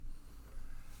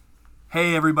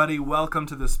Hey everybody, welcome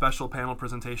to this special panel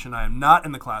presentation. I am not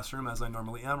in the classroom as I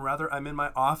normally am. Rather, I'm in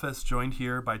my office, joined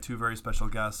here by two very special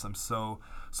guests. I'm so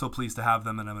pleased to have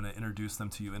them, and I'm going to introduce them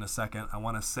to you in a second. I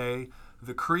want to say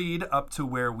the creed up to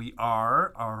where we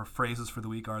are. Our phrases for the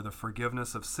week are the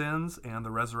forgiveness of sins and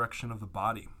the resurrection of the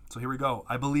body. So here we go.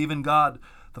 I believe in God,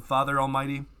 the Father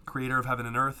Almighty, creator of heaven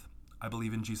and earth. I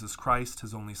believe in Jesus Christ,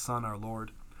 his only Son, our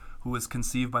Lord, who was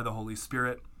conceived by the Holy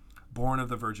Spirit, born of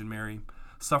the Virgin Mary,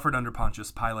 suffered under Pontius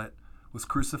Pilate, was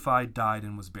crucified, died,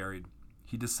 and was buried.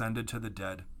 He descended to the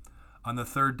dead. On the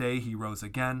third day he rose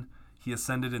again. He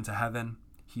ascended into heaven.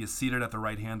 He is seated at the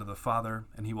right hand of the Father,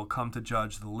 and he will come to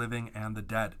judge the living and the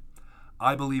dead.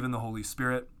 I believe in the Holy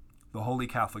Spirit, the Holy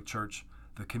Catholic Church,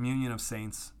 the communion of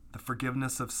saints, the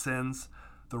forgiveness of sins,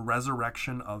 the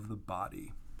resurrection of the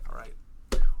body. All right.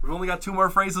 We've only got two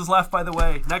more phrases left, by the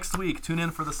way. Next week, tune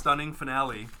in for the stunning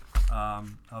finale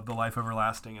of the life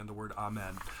everlasting and the word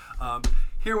amen.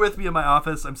 Here with me in my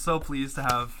office, I'm so pleased to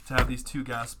have these two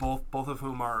guests, both of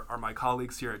whom are my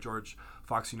colleagues here at George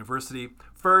Fox University.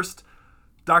 First,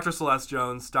 Dr. Celeste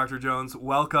Jones. Dr. Jones,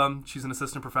 welcome. She's an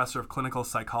assistant professor of clinical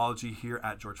psychology here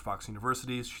at George Fox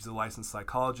University. She's a licensed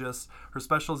psychologist. Her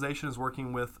specialization is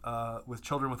working with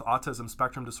children with autism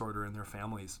spectrum disorder and their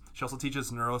families. She also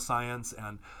teaches neuroscience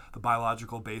and the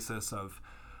biological basis of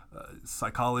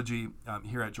psychology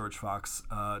here at George Fox.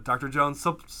 Dr. Jones,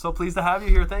 so pleased to have you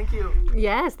here. Thank you.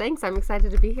 Yes, thanks. I'm excited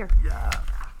to be here. Yeah.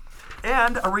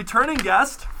 And a returning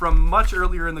guest from much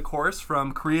earlier in the course,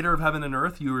 from creator of heaven and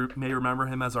earth. You may remember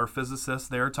him as our physicist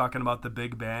there, talking about the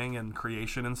Big Bang and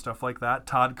creation and stuff like that.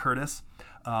 Todd Curtis,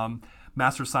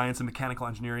 Master of Science in Mechanical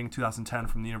Engineering 2010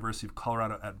 from the University of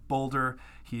Colorado at Boulder.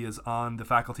 He is on the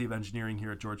Faculty of Engineering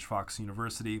here at George Fox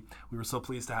University. We were so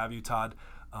pleased to have you, Todd,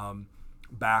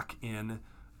 back in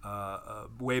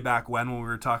way back when we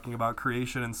were talking about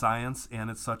creation and science, and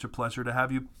it's such a pleasure to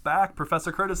have you back.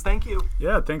 Professor Curtis, thank you.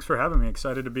 Yeah, thanks for having me.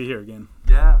 Excited to be here again.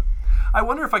 Yeah. I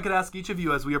wonder if I could ask each of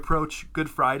you as we approach Good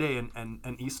Friday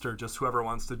and Easter, just whoever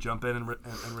wants to jump in and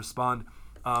respond,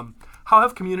 how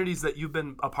have communities that you've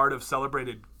been a part of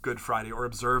celebrated Good Friday, or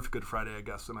observed Good Friday, I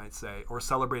guess I might say, or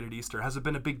celebrated Easter? Has it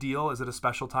been a big deal? Is it a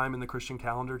special time in the Christian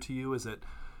calendar to you? Is it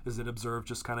observed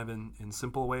just kind of in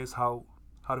simple ways? How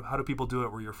do people do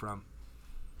it where you're from?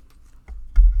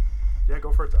 Yeah,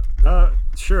 go for it, Todd.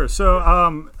 Sure. So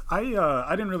I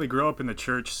didn't really grow up in the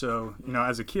church, so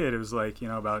as a kid it was like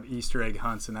about Easter egg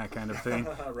hunts and that kind of thing.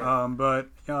 Right. But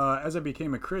as I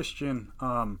became a Christian,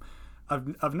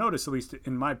 I've noticed, at least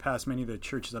in my past, many of the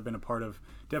churches I've been a part of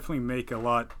definitely make a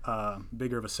lot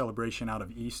bigger of a celebration out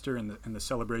of Easter and the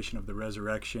celebration of the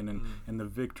resurrection and the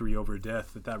victory over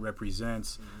death that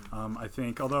represents. I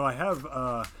think, although I have,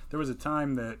 there was a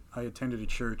time that I attended a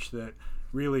church that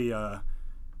really,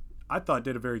 I thought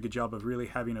did a very good job of really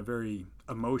having a very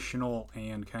emotional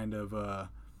and kind of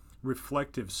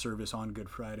reflective service on Good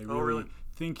Friday. Really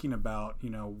thinking about,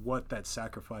 what that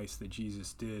sacrifice that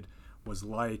Jesus did was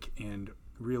like, and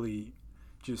really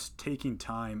just taking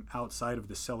time outside of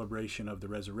the celebration of the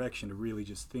resurrection to really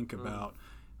just think about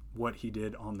what he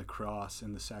did on the cross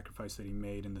and the sacrifice that he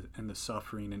made and the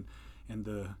suffering and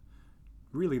the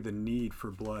really the need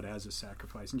for blood as a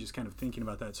sacrifice, and just kind of thinking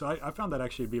about that. So I found that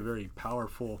actually to be a very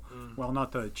powerful, while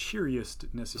not the cheeriest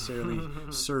necessarily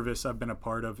service I've been a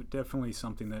part of, definitely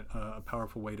something that a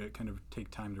powerful way to kind of take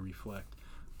time to reflect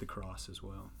the cross as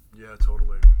well. Yeah,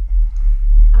 totally.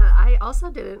 I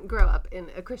also didn't grow up in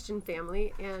a Christian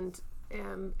family and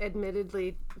am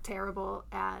admittedly terrible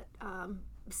at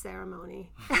ceremony.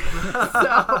 So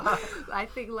I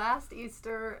think last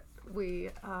Easter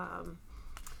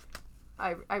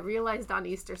I realized on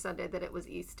Easter Sunday that it was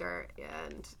Easter,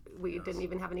 and we didn't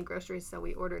even have any groceries, so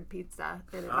we ordered pizza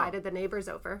and invited the neighbors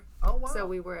over. Oh, wow. So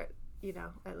we were,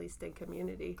 at least in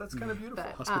community. That's kind of beautiful.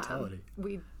 But, hospitality.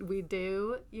 We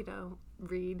do,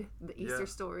 read the Easter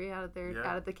story out of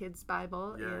the kids'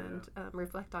 Bible and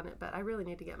reflect on it. But I really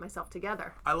need to get myself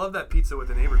together. I love that pizza with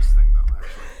the neighbors thing, though.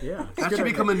 Actually, yeah, that should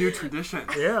become a new tradition.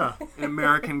 Yeah, in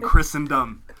American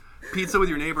Christendom, pizza with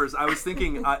your neighbors. I was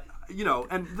thinking,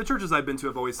 and the churches I've been to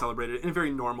have always celebrated it in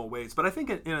very normal ways. But I think,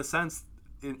 in a sense,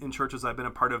 in churches I've been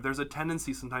a part of, there's a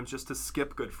tendency sometimes just to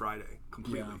skip Good Friday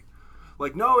completely. Yeah.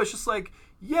 Like, no, it's just like,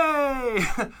 yay!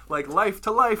 Like life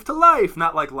to life to life.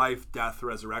 Not like life, death,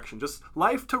 resurrection. Just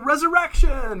life to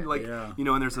resurrection. Like,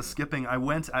 and there's a skipping. I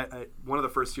one of the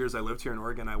first years I lived here in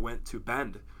Oregon, I went to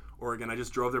Bend, Oregon. I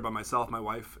just drove there by myself. My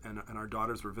wife and our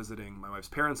daughters were visiting my wife's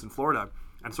parents in Florida.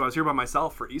 And so I was here by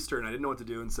myself for Easter, and I didn't know what to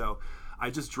do. And so I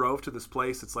just drove to this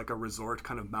place. It's like a resort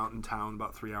kind of mountain town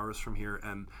about 3 hours from here.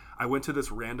 And I went to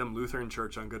this random Lutheran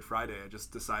church on Good Friday. I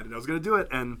just decided I was going to do it.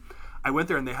 And I went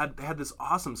there and they had this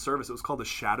awesome service. It was called the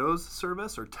Shadows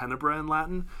service, or Tenebra in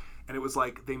Latin. And it was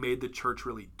like they made the church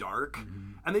really dark,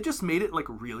 and they just made it like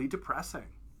really depressing.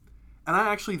 And I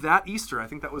actually, that Easter, I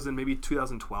think that was in maybe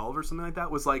 2012 or something like that,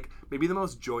 was like maybe the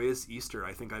most joyous Easter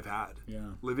I think I've had.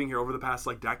 Yeah. Living here over the past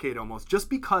like decade almost, just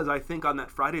because I think on that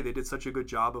Friday they did such a good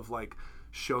job of like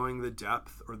showing the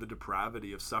depth or the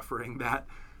depravity of suffering that,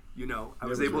 you know, I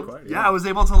was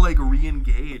able to like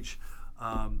re-engage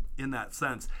in that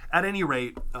sense. At any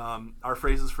rate, our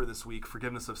phrases for this week,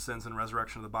 forgiveness of sins and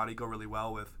resurrection of the body, go really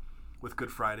well with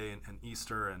Good Friday and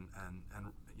Easter, and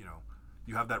you know,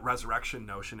 you have that resurrection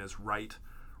notion is right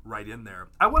in there.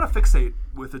 I want to fixate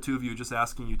with the two of you, just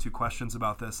asking you two questions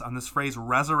about this, on this phrase,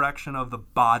 resurrection of the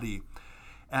body,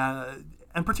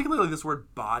 and particularly this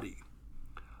word body.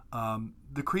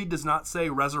 The creed does not say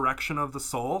resurrection of the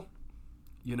soul.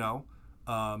 You know,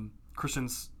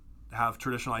 Christians have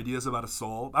traditional ideas about a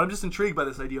soul. I'm just intrigued by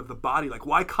this idea of the body. Like,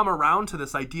 why come around to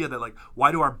this idea that, like,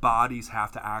 why do our bodies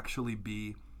have to actually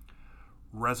be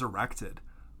resurrected?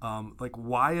 Like,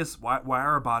 why are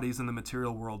our bodies in the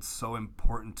material world so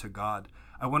important to God?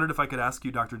 I wondered if I could ask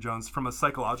you, Dr. Jones, from a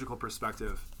psychological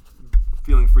perspective,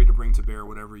 feeling free to bring to bear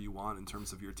whatever you want in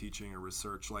terms of your teaching or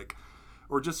research, like,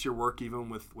 or just your work even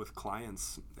with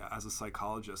clients as a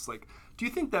psychologist. Like, do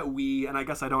you think that we, and I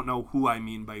guess I don't know who I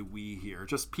mean by we here,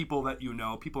 just people that you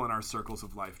know, people in our circles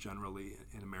of life generally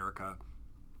in America,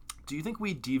 do you think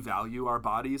we devalue our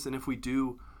bodies? And if we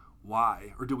do,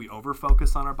 why? Or do we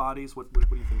over-focus on our bodies? What do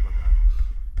you think about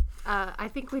that? I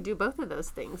think we do both of those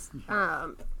things.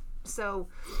 So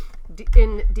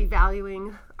in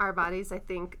devaluing our bodies, I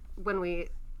think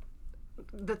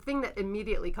the thing that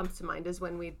immediately comes to mind is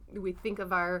when we think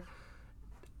of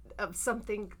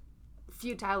something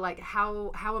futile, like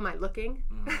how am I looking?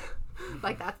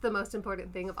 Like, that's the most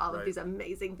important thing of all of these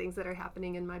amazing things that are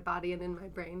happening in my body and in my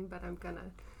brain, but I'm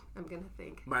gonna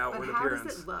think, my outward but how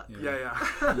appearance. Does it look? Yeah.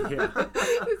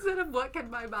 Instead of what can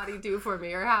my body do for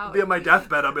me, or how? I'll be at my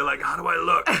deathbed. I'll be like, how do I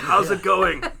look? How's it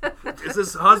going?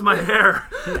 How's my hair?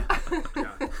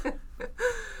 Yeah.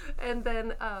 And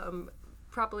then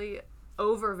probably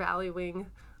overvaluing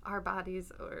our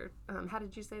bodies, or how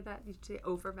did you say that? Did you say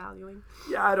overvaluing?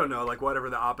 Yeah, I don't know, like whatever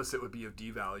the opposite would be of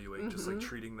devaluing, just like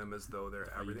treating them as though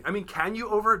they're everything. I mean,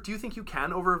 do you think you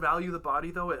can overvalue the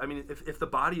body though? I mean, if the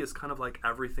body is kind of like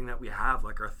everything that we have,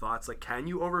 like our thoughts, like can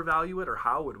you overvalue it, or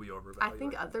how would we overvalue it? I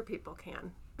think other people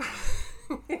can.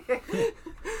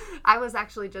 I was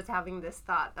actually just having this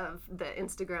thought of the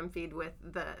Instagram feed with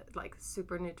the like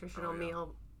super nutritional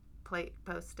meal plate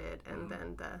posted, and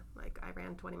then I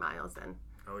ran 20 miles and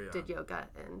did yoga,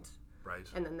 and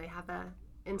and then they have a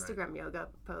Instagram yoga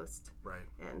post,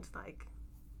 and like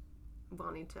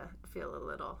wanting to feel a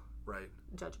little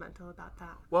judgmental about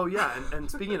that. Well, yeah,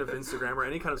 and speaking of Instagram or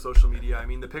any kind of social media, I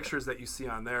mean, the pictures that you see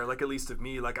on there, like at least of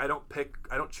me, like I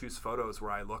don't choose photos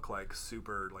where I look like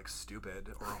super like stupid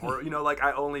or you know, like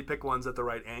I only pick ones at the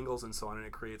right angles and so on, and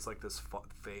it creates like this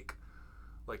fake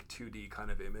like 2D kind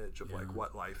of image of like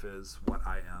what life is, what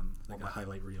I am. Like a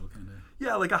highlight reel kind of.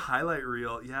 Yeah, like a highlight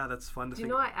reel. Yeah, that's fun to think. Do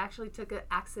you know, I actually took an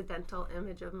accidental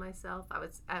image of myself.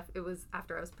 It was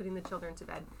after I was putting the children to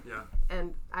bed. Yeah.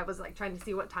 And I was like trying to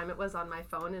see what time it was on my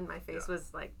phone, and my face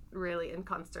was like really in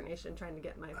consternation trying to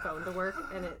get my phone to work,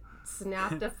 and it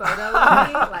snapped a photo of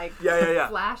me, like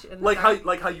flash in the dark.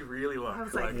 Like how you really look. I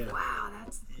was like, wow,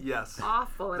 that's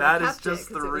awful. And that is just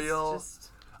the real.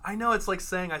 I know, it's like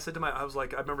saying, I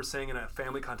remember saying in a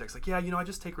family context, like, yeah, you know, I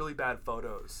just take really bad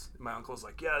photos. And my uncle's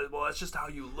like, yeah, well, that's just how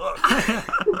you look.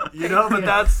 You know, but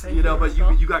that's, you know, but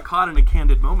you got caught in a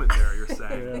candid moment there, you're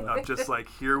saying. Of just like,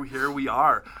 here we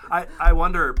are. I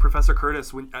wonder, Professor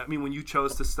Curtis, when you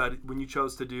chose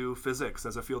to do physics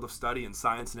as a field of study in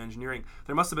science and engineering,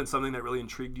 there must have been something that really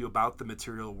intrigued you about the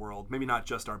material world. Maybe not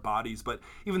just our bodies, but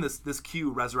even this cue,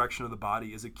 resurrection of the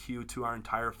body, is a cue to our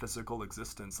entire physical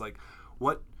existence. Like,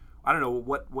 what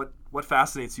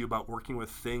fascinates you about working with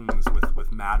things,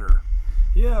 with matter?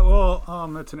 Yeah, well,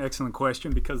 that's an excellent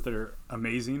question because they're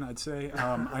amazing, I'd say.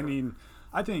 I mean,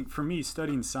 I think for me,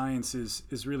 studying science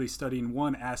is really studying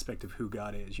one aspect of who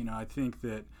God is. You know, I think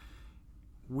that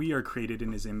we are created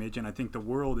in his image, and I think the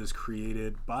world is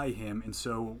created by him. And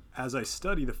so as I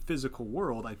study the physical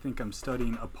world, I think I'm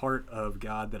studying a part of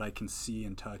God that I can see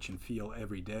and touch and feel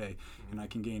every day, and I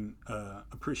can gain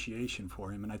appreciation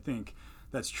for him. And I think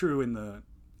that's true in the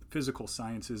physical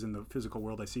sciences, in the physical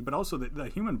world I see, but also the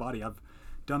human body. I've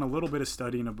done a little bit of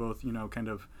studying of both, you know, kind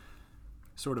of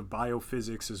sort of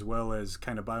biophysics as well as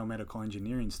kind of biomedical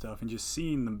engineering stuff, and just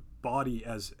seeing the body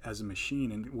as a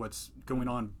machine and what's going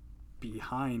on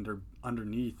behind or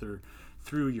underneath or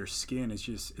through your skin is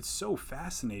just, it's so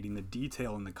fascinating, the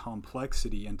detail and the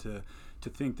complexity, and to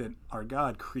think that our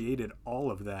God created all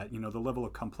of that, the level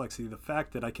of complexity, the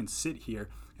fact that I can sit here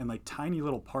and like tiny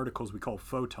little particles we call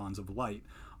photons of light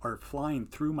are flying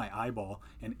through my eyeball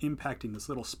and impacting this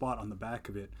little spot on the back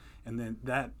of it. And then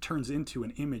that turns into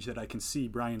an image that I can see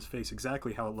Brian's face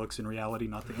exactly how it looks in reality,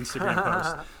 not the Instagram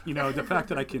post. The fact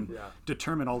that I can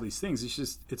determine all these things, it's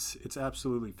just, it's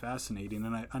absolutely fascinating.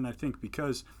 And I think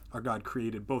because our God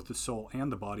created both the soul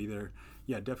and the body, they're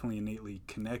definitely innately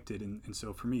connected. And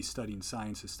so for me, studying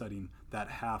science is studying that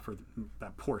half, or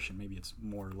that portion, maybe it's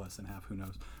more or less than half, who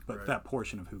knows, but that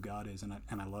portion of who God is, and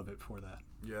I love it for that.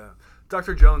 Yeah.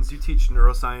 Dr. Jones, you teach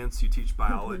neuroscience, you teach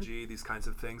biology, these kinds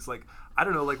of things. Like, I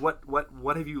don't know, like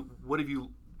what have you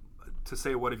to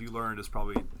say what have you learned is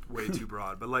probably way too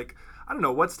broad, but like, I don't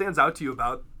know, what stands out to you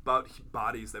about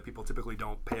bodies that people typically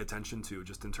don't pay attention to,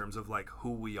 just in terms of like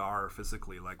who we are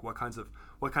physically? Like what kind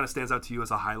of stands out to you as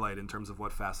a highlight in terms of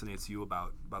what fascinates you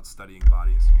about studying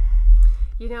bodies?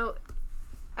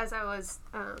 As I was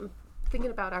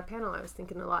thinking about our panel, I was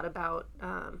thinking a lot about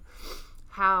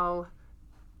how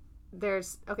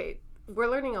we're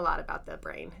learning a lot about the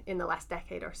brain in the last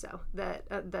decade or so, that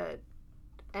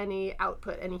any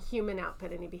human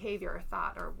output, any behavior or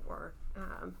thought or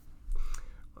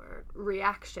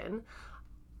reaction,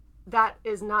 that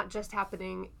is not just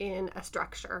happening in a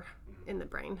structure in the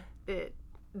brain.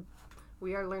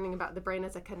 We are learning about the brain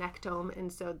as a connectome,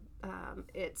 and so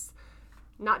it's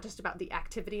not just about the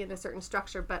activity in a certain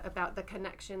structure, but about the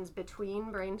connections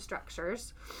between brain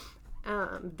structures,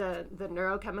 the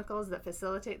neurochemicals that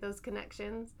facilitate those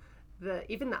connections,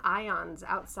 even the ions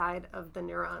outside of the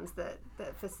neurons that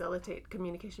facilitate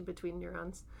communication between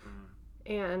neurons,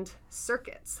 and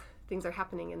circuits. Things are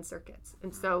happening in circuits.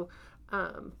 And so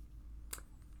I'm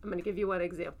going to give you one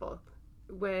example.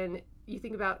 When you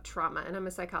think about trauma, and I'm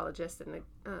a psychologist, and I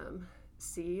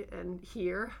see and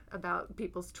hear about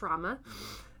people's trauma,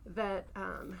 that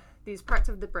these parts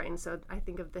of the brain, so I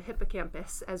think of the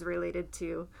hippocampus as related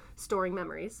to storing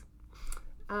memories.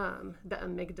 The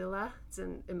amygdala, it's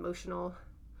an emotional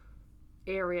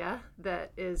area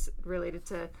that is related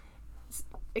to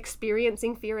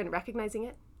experiencing fear and recognizing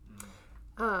it.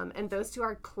 And those two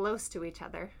are close to each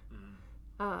other,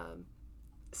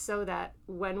 so that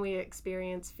when we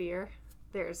experience fear,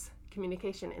 there's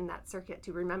communication in that circuit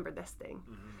to remember this thing.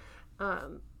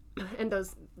 And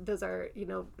those are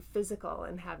physical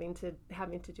and having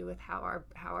to do with how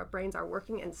our brains are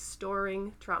working and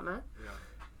storing trauma.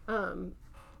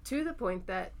 To the point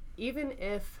that even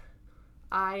if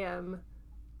I am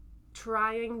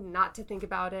trying not to think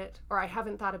about it, or I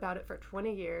haven't thought about it for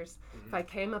 20 years, if I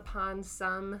came upon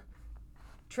some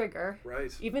trigger,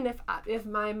 even if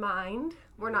my mind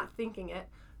were not thinking it,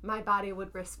 my body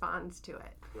would respond to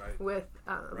it with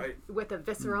a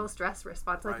visceral stress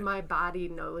response. Like my body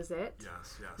knows it,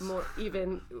 more,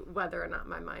 even whether or not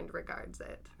my mind regards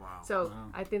it. So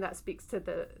I think that speaks to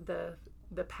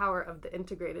the power of the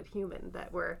integrated human,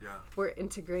 that we're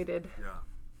integrated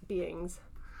beings.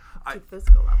 To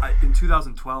physical level. In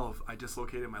 2012, I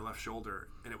dislocated my left shoulder,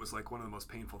 and it was like one of the most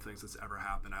painful things that's ever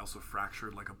happened. I also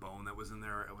fractured like a bone that was in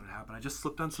there when it happened. I just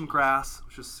slipped on some grass,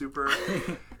 which was super.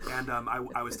 And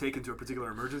I was taken to a particular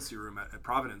emergency room at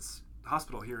Providence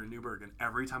Hospital here in Newburgh, and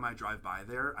every time I drive by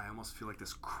there, I almost feel like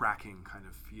this cracking kind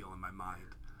of feel in my mind.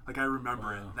 Like I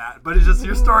remember it, but it's just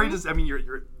your story. Just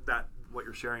what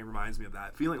you're sharing reminds me of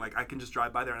that feeling. Like I can just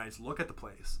drive by there and I just look at the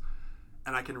place,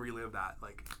 and I can relive that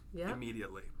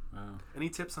immediately. Wow. Any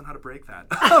tips on how to break that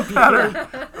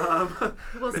pattern?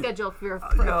 We'll schedule for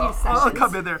a few sessions. I'll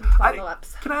come in there.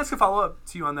 Follow-ups. Can I ask a follow-up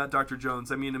to you on that, Dr.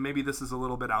 Jones? I mean, maybe this is a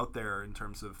little bit out there in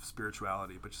terms of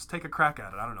spirituality, but just take a crack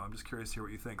at it. I don't know. I'm just curious to hear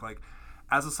what you think. Like,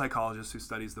 as a psychologist who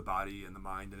studies the body and the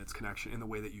mind and its connection in the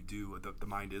way that you do, the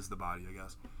mind is the body, I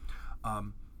guess.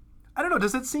 I don't know.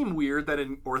 Does it seem weird that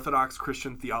in Orthodox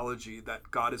Christian theology that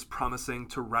God is promising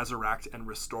to resurrect and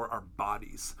restore our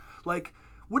bodies? Like,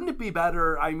 wouldn't it be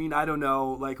better? I mean, I don't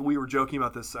know. Like, we were joking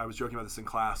about this. I was joking about this in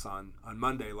class on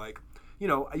Monday. Like,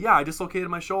 I dislocated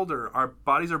my shoulder. Our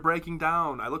bodies are breaking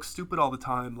down. I look stupid all the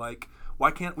time. Like,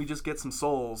 why can't we just get some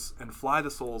souls and fly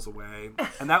the souls away?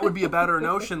 And that would be a better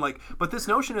notion. Like, but this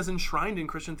notion is enshrined in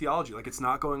Christian theology. Like, it's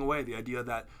not going away. The idea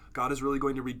that God is really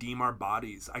going to redeem our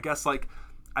bodies. I guess, like,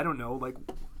 I don't know, like,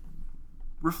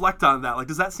 reflect on that. Like,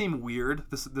 does that seem weird,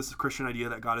 this Christian idea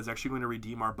that God is actually going to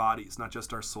redeem our bodies, not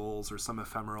just our souls or some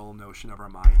ephemeral notion of our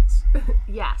minds?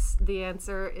 Yes, the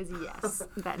answer is yes.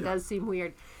 That does seem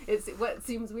weird. What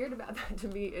seems weird about that to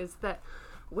me is that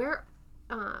where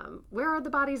are the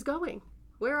bodies going?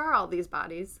 Where are all these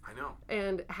bodies? I know.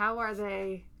 And how are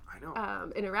they I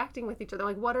know. interacting with each other.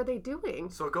 Like, what are they doing?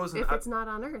 So it goes if it's not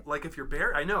on Earth. Like if you're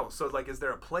buried, I know. So like, is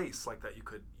there a place like that you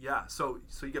could? Yeah. So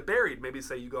you get buried. Maybe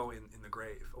say you go in the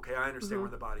grave. Okay, I understand where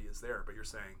the body is there, but you're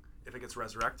saying if it gets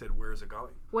resurrected, where is it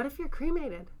going? What if you're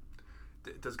cremated?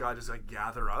 Does God just like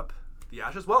gather up the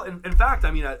ashes? Well, in fact,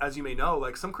 I mean, as you may know,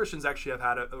 like some Christians actually have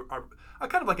had a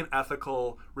kind of like an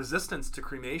ethical resistance to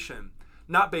cremation,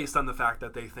 not based on the fact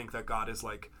that they think that God is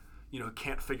like,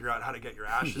 can't figure out how to get your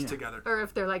ashes together. Or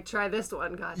if they're like, try this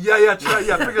one, God. Yeah,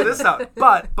 figure this out.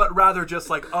 But rather just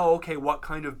like, oh, okay, what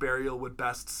kind of burial would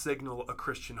best signal a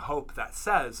Christian hope that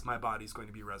says my body's going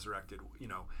to be resurrected,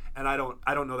 And I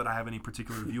don't know that I have any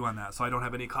particular view on that, so I don't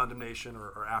have any condemnation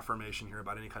or affirmation here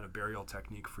about any kind of burial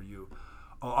technique for you,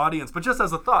 audience. But just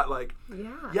as a thought, like,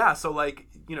 so like,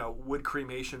 would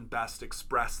cremation best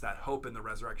express that hope in the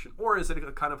resurrection, or is it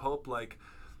a kind of hope like?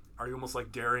 Are you almost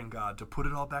like daring God to put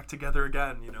it all back together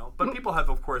again, But people have,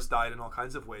 of course, died in all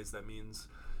kinds of ways. That means,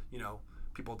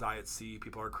 people die at sea,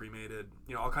 people are cremated,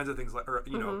 all kinds of things, like, or,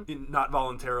 not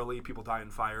voluntarily, people die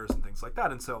in fires and things like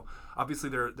that. And so, obviously,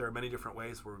 there are many different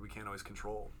ways where we can't always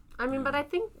control. I mean, but I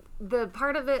think the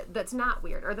part of it that's not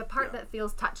weird, or the part that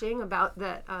feels touching about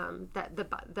that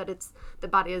the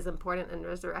body is important and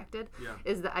resurrected,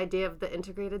 is the idea of the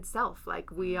integrated self. Like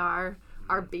we are.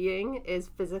 Our being is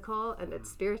physical and it's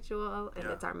spiritual and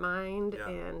it's our mind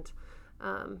and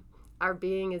our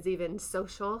being is even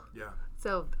social. Yeah.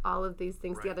 So all of these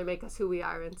things together make us who we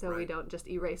are, and so we don't just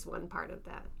erase one part of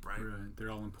that. Right.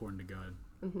 They're all important to God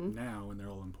now, and they're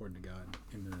all important to God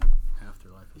in the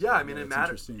afterlife. Yeah, I mean, it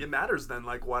matters. It matters then,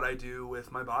 like what I do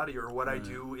with my body or what I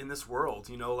do in this world.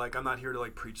 Like I'm not here to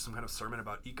like preach some kind of sermon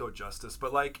about eco-justice,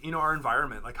 but like our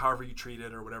environment, like however you treat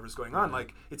it or whatever's going on,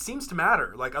 like it seems to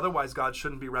matter. Like otherwise, God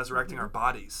shouldn't be resurrecting our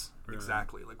bodies. Right.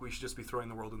 Exactly. Like we should just be throwing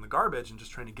the world in the garbage and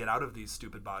just trying to get out of these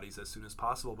stupid bodies as soon as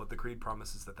possible. But the Creed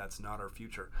promises that that's not our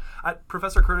future.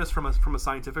 Professor Curtis, from a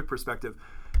scientific perspective,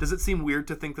 does it seem weird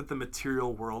to think that the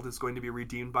material world is going to be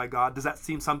redeemed by God? Does that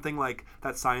seem something like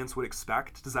that science would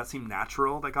expect? Does that seem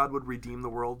natural that God would redeem the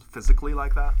world physically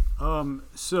like that?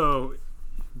 So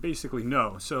basically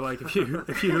no. So like if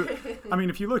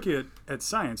you look at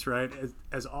science, right,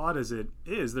 as odd as it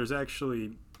is, there's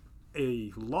actually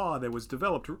a law that was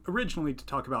developed originally to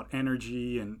talk about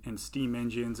energy and steam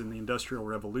engines and the Industrial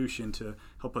Revolution to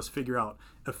help us figure out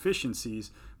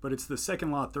efficiencies. But it's the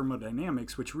second law of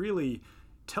thermodynamics, which really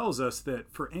tells us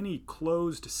that for any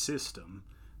closed system,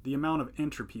 the amount of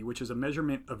entropy, which is a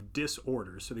measurement of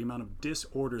disorder, so the amount of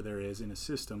disorder there is in a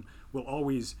system, will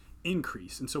always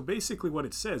increase. And so basically what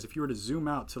it says, if you were to zoom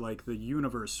out to like the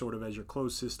universe sort of as your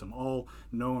closed system, all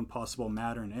known possible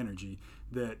matter and energy,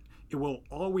 that it will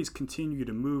always continue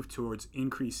to move towards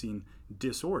increasing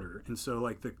disorder. And so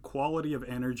like the quality of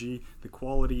energy, the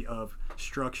quality of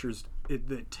structures,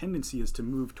 the tendency is to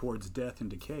move towards death and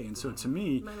decay. And so to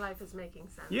me, my life is making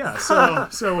sense. Yeah,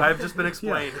 so I've just been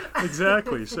explained. Yeah,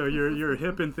 exactly. So you're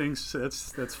hip in things.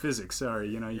 That's physics. Sorry,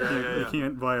 you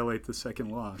can't violate the second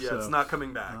law. Yeah, so, it's not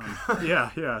coming back.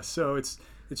 Yeah. So it's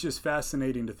just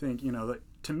fascinating to think. That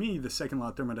to me, the second law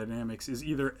of thermodynamics is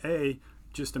either A,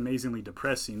 just amazingly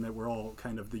depressing that we're all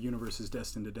kind of the universe is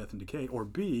destined to death and decay, or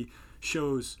B,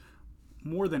 shows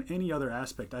more than any other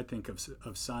aspect I think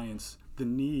of science the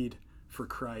need for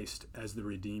Christ as the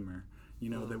Redeemer.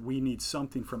 That we need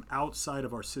something from outside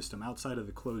of our system, outside of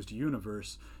the closed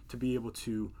universe, to be able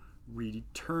to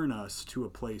return us to a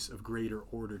place of greater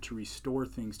order, to restore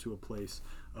things to a place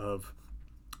of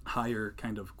higher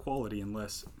kind of quality and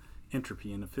less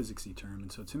entropy in a physicsy term.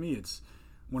 And so to me, it's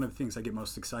one of the things I get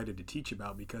most excited to teach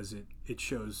about because it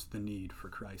shows the need for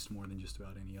Christ more than just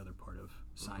about any other part of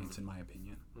science, in my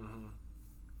opinion. Mm-hmm.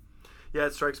 Yeah,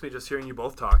 it strikes me just hearing you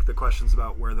both talk, the questions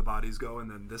about where the bodies go and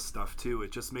then this stuff too.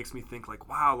 It just makes me think like,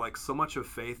 wow, like so much of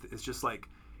faith is just like,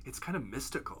 it's kind of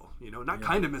mystical, not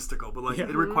kind of mystical, but like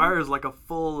it requires like a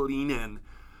full lean in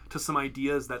to some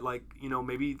ideas that like,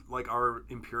 maybe like our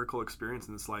empirical experience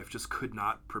in this life just could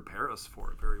not prepare us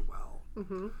for very well.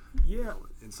 Mm-hmm. Yeah,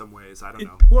 in some ways, I don't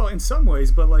know. Well, in some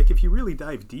ways, but like if you really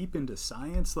dive deep into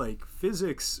science, like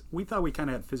physics, we thought we kind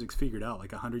of had physics figured out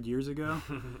like 100 years ago,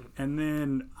 and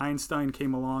then Einstein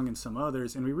came along and some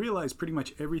others, and we realized pretty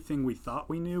much everything we thought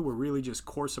we knew were really just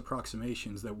coarse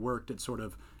approximations that worked at sort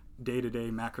of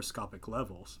day-to-day macroscopic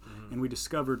levels. Mm-hmm. And we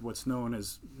discovered what's known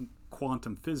as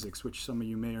quantum physics, which some of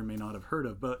you may or may not have heard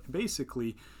of. But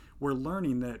basically, we're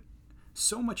learning that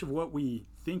so much of what we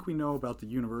think we know about the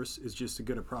universe is just a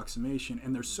good approximation,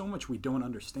 and there's so much we don't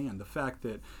understand. The fact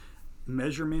that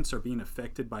measurements are being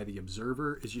affected by the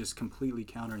observer is just completely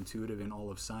counterintuitive in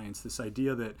all of science. This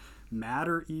idea that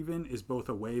matter even is both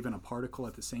a wave and a particle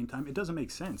at the same time, it doesn't make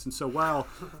sense. And so while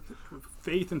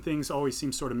faith and things always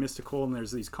seem sort of mystical, and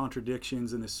there's these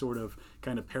contradictions and this sort of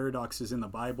kind of paradoxes in the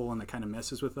Bible and that kind of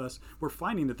messes with us, we're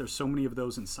finding that there's so many of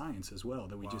those in science as well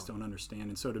that we just don't understand.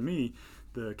 And so to me,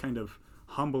 the kind of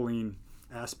humbling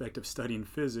aspect of studying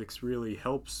physics really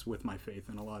helps with my faith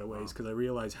in a lot of ways, because I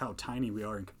realize how tiny we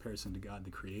are in comparison to God the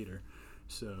Creator.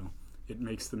 So it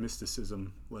makes the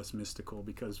mysticism less mystical,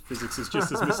 because physics is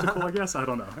just as mystical, I guess. I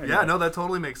don't know. Anyway. Yeah, no, that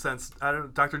totally makes sense.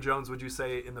 Dr. Jones, would you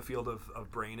say in the field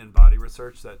of brain and body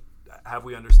research that have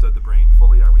we understood the brain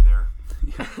fully? Are we there?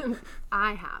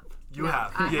 I have. You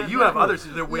have. You have others.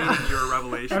 They're waiting your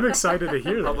revelation. I'm excited to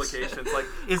hear this. Publications. Like,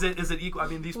 is it equal? I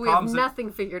mean, these We problems. have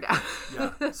nothing figured out.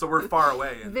 Yeah. So we're far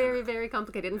away. Very, very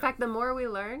complicated. In fact, the more we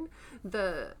learn,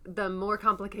 the more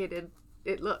complicated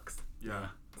it looks. Yeah.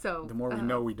 So The more we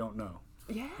know, we don't know.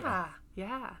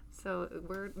 Yeah. So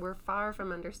we're far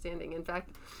from understanding. In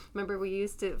fact, remember we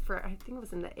used to, I think it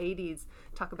was in the 80s,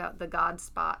 talk about the God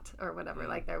spot or whatever.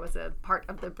 Like there was a part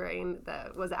of the brain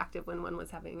that was active when one was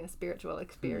having a spiritual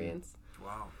experience.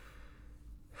 Wow.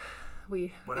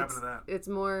 What happened to that? It's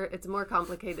more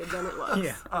complicated than it looks.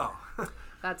 Yeah. Oh.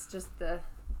 That's just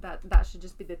that should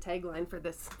just be the tagline for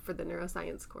the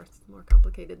neuroscience course. It's more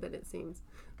complicated than it seems.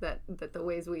 That the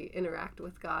ways we interact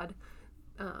with God,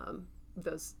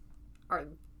 those are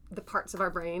the parts of our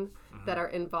brain that are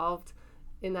involved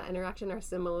in that interaction are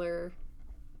similar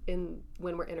in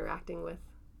when we're interacting with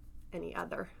any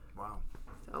other. Wow.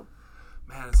 So,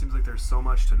 man, it seems like there's so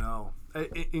much to know.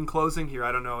 In closing here,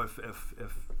 I don't know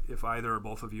if either or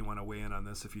both of you want to weigh in on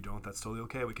this. If you don't, that's totally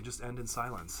okay. We can just end in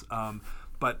silence.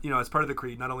 But as part of the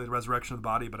creed, not only the resurrection of the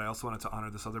body, but I also wanted to honor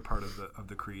this other part of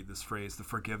the creed, this phrase, the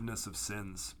forgiveness of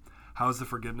sins. How is the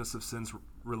forgiveness of sins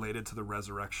related to the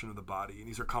resurrection of the body? And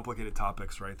these are complicated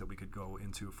topics, right, that we could go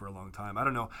into for a long time. I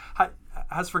don't know.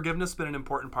 Has forgiveness been an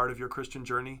important part of your Christian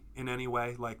journey in any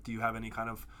way? Like, do you have any kind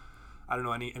of, I don't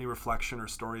know, any reflection or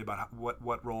story about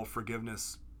what role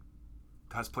forgiveness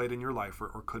has played in your life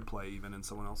or could play even in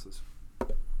someone else's?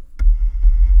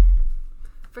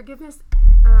 forgiveness,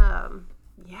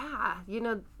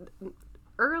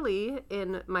 early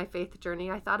in my faith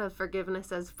journey, I thought of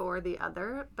forgiveness as for the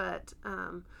other, but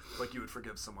like you would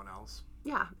forgive someone else.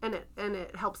 Yeah, and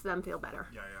it helps them feel better.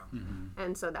 Yeah. Mm-hmm.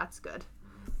 And so that's good.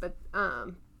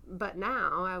 But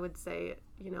now I would say,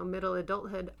 middle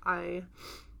adulthood, I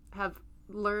have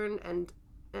learned and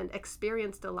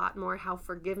experienced a lot more how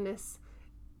forgiveness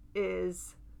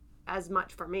is as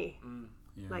much for me.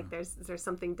 Yeah. Like there's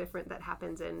something different that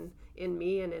happens in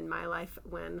me and in my life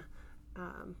when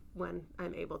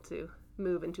I'm able to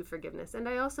move into forgiveness. And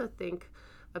I also think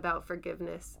about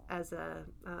forgiveness as a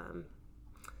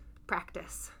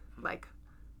practice. Like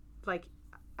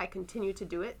I continue to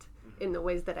do it in the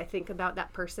ways that I think about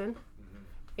that person,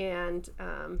 and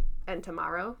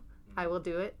tomorrow I will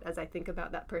do it as I think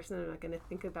about that person. I'm not going to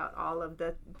think about all of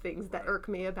the things that irk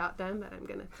me about them, but I'm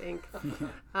going to think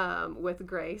with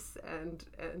grace and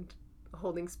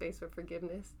holding space for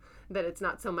forgiveness. That it's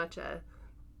not so much a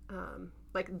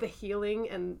like the healing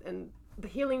and the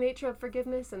healing nature of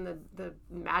forgiveness and the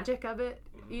magic of it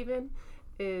even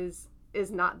is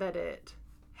not that it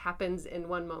happens in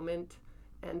one moment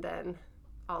and then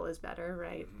all is better,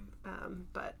 right?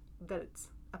 But that it's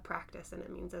a practice, and it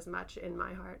means as much in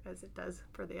my heart as it does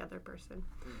for the other person.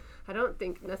 I don't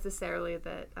think necessarily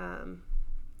that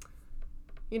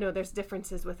there's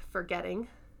differences with forgetting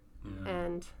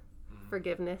and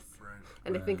forgiveness, Right.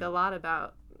 and I think a lot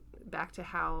about back to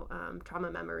how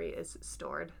trauma memory is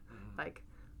stored. Like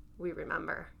we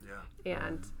remember,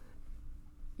 and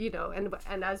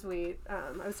and as we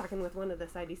I was talking with one of the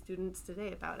PsyD students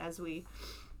today about as we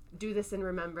do this in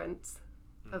remembrance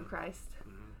of Christ,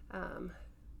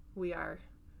 we are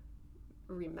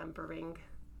remembering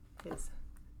his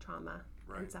trauma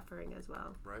and suffering as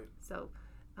well. Right.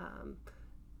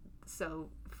 So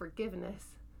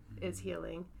forgiveness is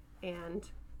healing, and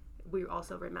we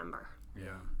also remember.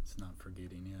 Yeah, it's not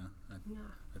forgetting. Yeah, Yeah.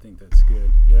 I think that's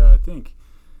good. Yeah, I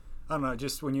don't know.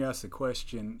 Just when you asked the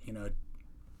question,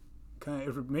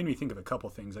 it made me think of a couple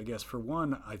things. I guess for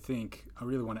one, I think I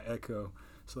really want to echo.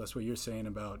 So that's what you're saying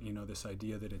about, this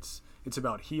idea that it's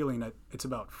about healing, it's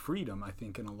about freedom, I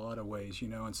think, in a lot of ways,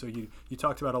 and so you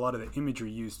talked about a lot of the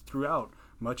imagery used throughout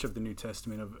much of the New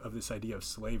Testament of this idea of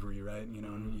slavery, right?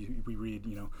 And we read,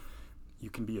 you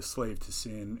can be a slave to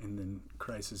sin, and then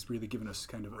Christ has really given us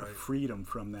kind of a freedom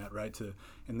from that, right?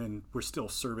 And then we're still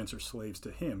servants or slaves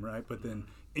to him, right? But then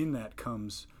in that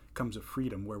comes comes a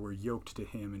freedom where we're yoked to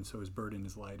him, and so his burden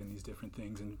is light, and these different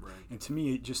things. And Right. and to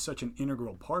me, just such an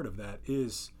integral part of that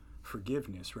is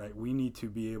forgiveness, right? We need to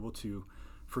be able to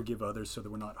forgive others so that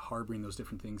we're not harboring those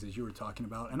different things as you were talking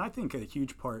about. And I think a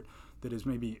huge part that is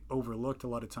maybe overlooked a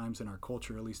lot of times in our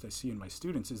culture, at least I see in my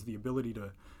students, is the ability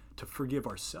to forgive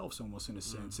ourselves almost in a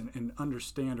sense, and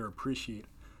understand or appreciate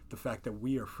the fact that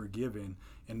we are forgiven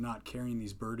and not carrying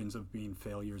these burdens of being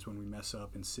failures when we mess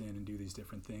up and sin and do these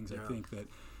different things. Yeah. I think that,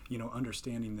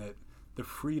 understanding that the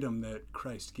freedom that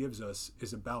Christ gives us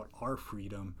is about our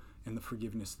freedom and the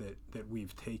forgiveness that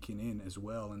we've taken in as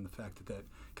well, and the fact that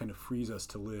kind of frees us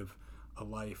to live a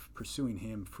life pursuing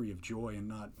him free of joy and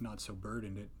not so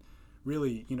burdened. It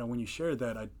really, when you shared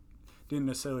that, I didn't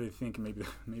necessarily think, maybe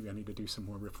I need to do some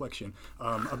more reflection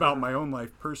about my own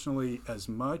life personally as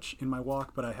much in my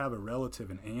walk, but I have a relative,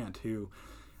 an aunt, who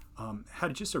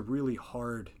had just a really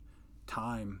hard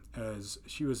time, as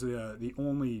she was the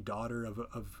only daughter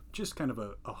of just kind of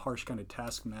a harsh kind of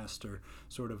taskmaster,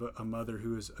 sort of a mother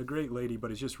who is a great lady,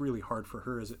 but it's just really hard for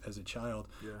her as a child.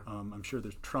 Yeah. I'm sure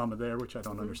there's trauma there, which I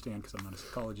don't understand because I'm not a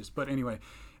psychologist. But anyway,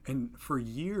 and for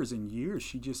years and years,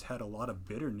 she just had a lot of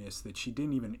bitterness that she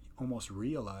didn't even almost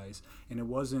realize. And it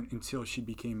wasn't until she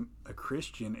became a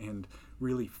Christian and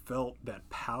really felt that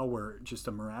power, just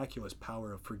a miraculous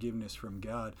power of forgiveness from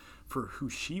God for who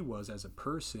she was as a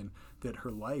person, that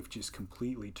her life just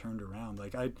completely turned around.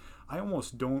 Like I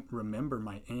almost don't remember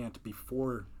my aunt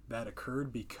before that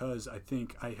occurred, because I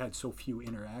think I had so few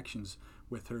interactions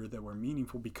with her that were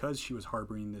meaningful, because she was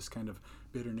harboring this kind of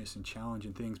bitterness and challenge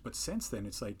and things. But since then,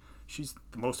 it's like she's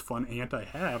the most fun aunt I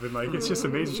have, and like it's just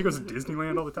amazing. She goes to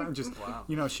Disneyland all the time. Just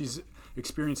Wow. She's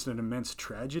experienced an immense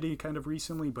tragedy kind of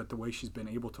recently, but the way she's been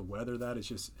able to weather that is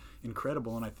just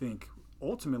incredible. And I think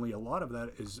ultimately a lot of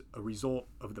that is a result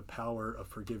of the power of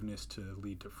forgiveness to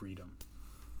lead to freedom.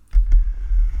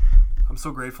 I'm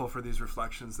so grateful for these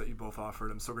reflections that you both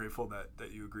offered. I'm so grateful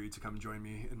that you agreed to come join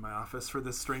me in my office for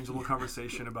this strange little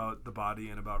conversation about the body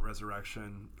and about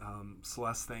resurrection.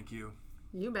 Celeste, thank you.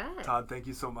 You bet. Todd, thank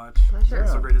you so much. Pleasure.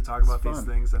 It's so great to talk about It's these fun.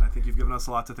 things, and I think you've given us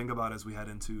a lot to think about as we head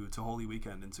into Holy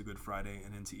Weekend, into Good Friday,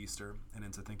 and into Easter, and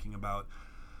into thinking about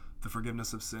the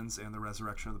forgiveness of sins and the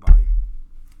resurrection of the body.